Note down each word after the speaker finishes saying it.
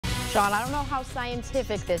Shawn, I don't know how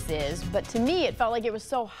scientific this is, but to me it felt like it was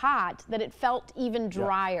so hot that it felt even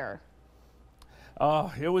drier.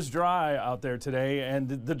 It was dry out there today, and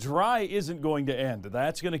the dry isn't going to end.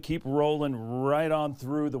 That's going to keep rolling right on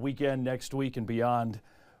through the weekend, next week, and beyond.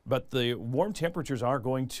 But the warm temperatures are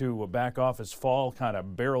going to back off as fall kind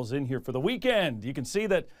of barrels in here for the weekend. You can see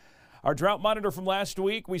that our drought monitor from last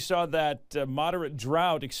week, we saw that moderate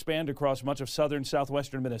drought expand across much of southern,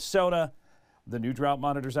 southwestern Minnesota. The new drought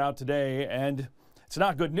monitor's out today, and it's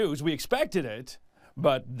not good news. We expected it,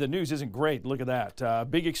 but the news isn't great. Look at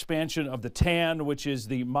that. Big expansion of the TAN, which is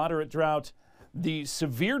the moderate drought. The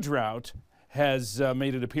severe drought has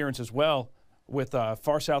made an appearance as well with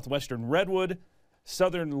far southwestern Redwood,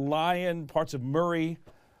 southern Lyon, parts of Murray,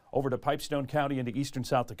 over to Pipestone County into eastern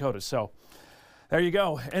South Dakota. So there you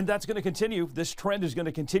go. And that's going to continue. This trend is going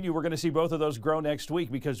to continue. We're going to see both of those grow next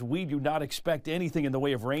week because we do not expect anything in the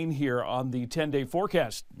way of rain here on the 10-day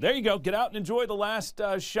forecast. There you go. Get out and enjoy the last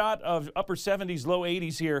shot of upper 70s, low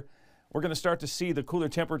 80s here. We're going to start to see the cooler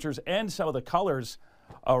temperatures and some of the colors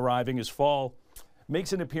arriving as fall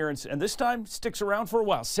makes an appearance, and this time sticks around for a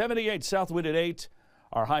while. 78 south wind at 8.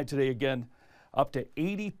 Our high today again up to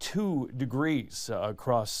 82 degrees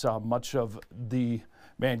across much of the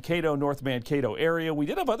Mankato, North Mankato area. We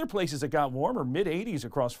did have other places that got warmer, mid-80s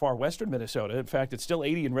across far western Minnesota. In fact, it's still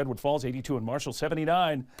 80 in Redwood Falls, 82 in Marshall,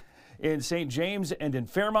 79 in St. James and in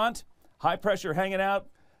Fairmont. High pressure hanging out.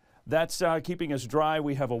 That's keeping us dry.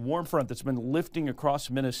 We have a warm front that's been lifting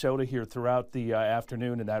across Minnesota here throughout the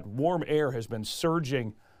afternoon, and that warm air has been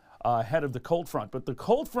surging ahead of the cold front. But the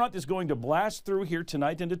cold front is going to blast through here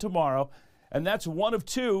tonight into tomorrow, and that's one of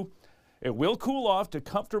two. It will cool off to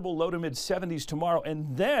comfortable low to mid 70s tomorrow,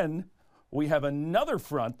 and then we have another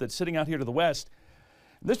front that's sitting out here to the west.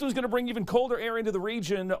 This one's going to bring even colder air into the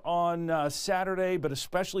region on Saturday, but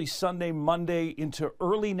especially Sunday, Monday into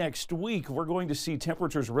early next week. We're going to see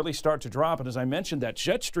temperatures really start to drop, and as I mentioned, that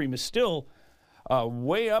jet stream is still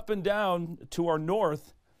way up and down to our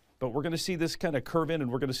north, but we're going to see this kind of curve in,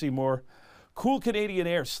 and we're going to see more cool Canadian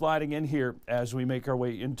air sliding in here as we make our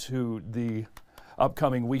way into the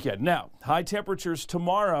upcoming weekend. Now, high temperatures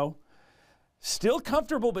tomorrow, still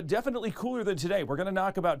comfortable, but definitely cooler than today. We're going to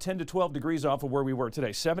knock about 10 to 12 degrees off of where we were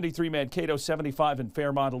today. 73 Mankato, 75 in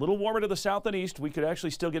Fairmont. A little warmer to the south and east. We could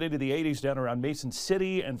actually still get into the 80s down around Mason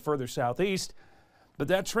City and further southeast. But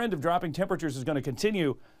that trend of dropping temperatures is going to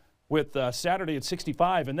continue with Saturday at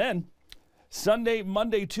 65. And then Sunday,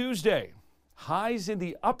 Monday, Tuesday, highs in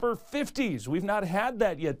the upper 50s. We've not had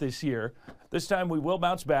that yet this year. This time we will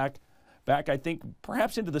bounce back, I think,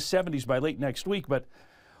 perhaps into the 70s by late next week, but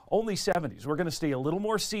only 70s. We're going to stay a little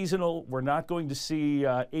more seasonal. We're not going to see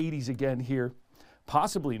 80s again here,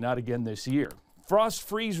 possibly not again this year. Frost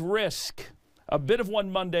freeze risk, a bit of one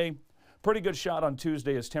Monday, pretty good shot on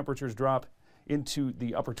Tuesday as temperatures drop into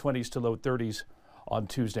the upper 20s to low 30s on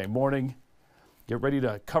Tuesday morning. Get ready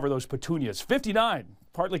to cover those petunias. 59,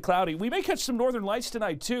 partly cloudy. We may catch some northern lights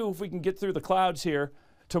tonight too if we can get through the clouds here.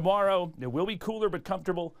 Tomorrow, it will be cooler but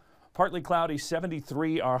comfortable. Partly cloudy,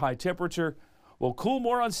 73 our high temperature. We'll cool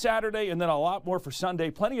more on Saturday and then a lot more for Sunday.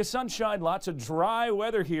 Plenty of sunshine, lots of dry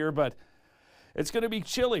weather here, but it's going to be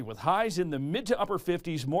chilly with highs in the mid to upper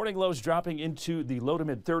 50s, morning lows dropping into the low to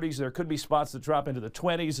mid 30s. There could be spots that drop into the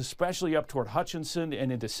 20s, especially up toward Hutchinson and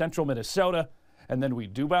into central Minnesota. And then we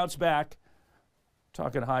do bounce back,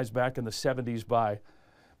 talking highs back in the 70s by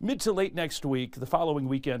mid to late next week. The following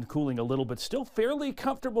weekend cooling a little, but still fairly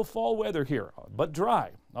comfortable fall weather here, but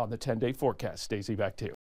dry on the 10-day forecast. Stacey, back to you.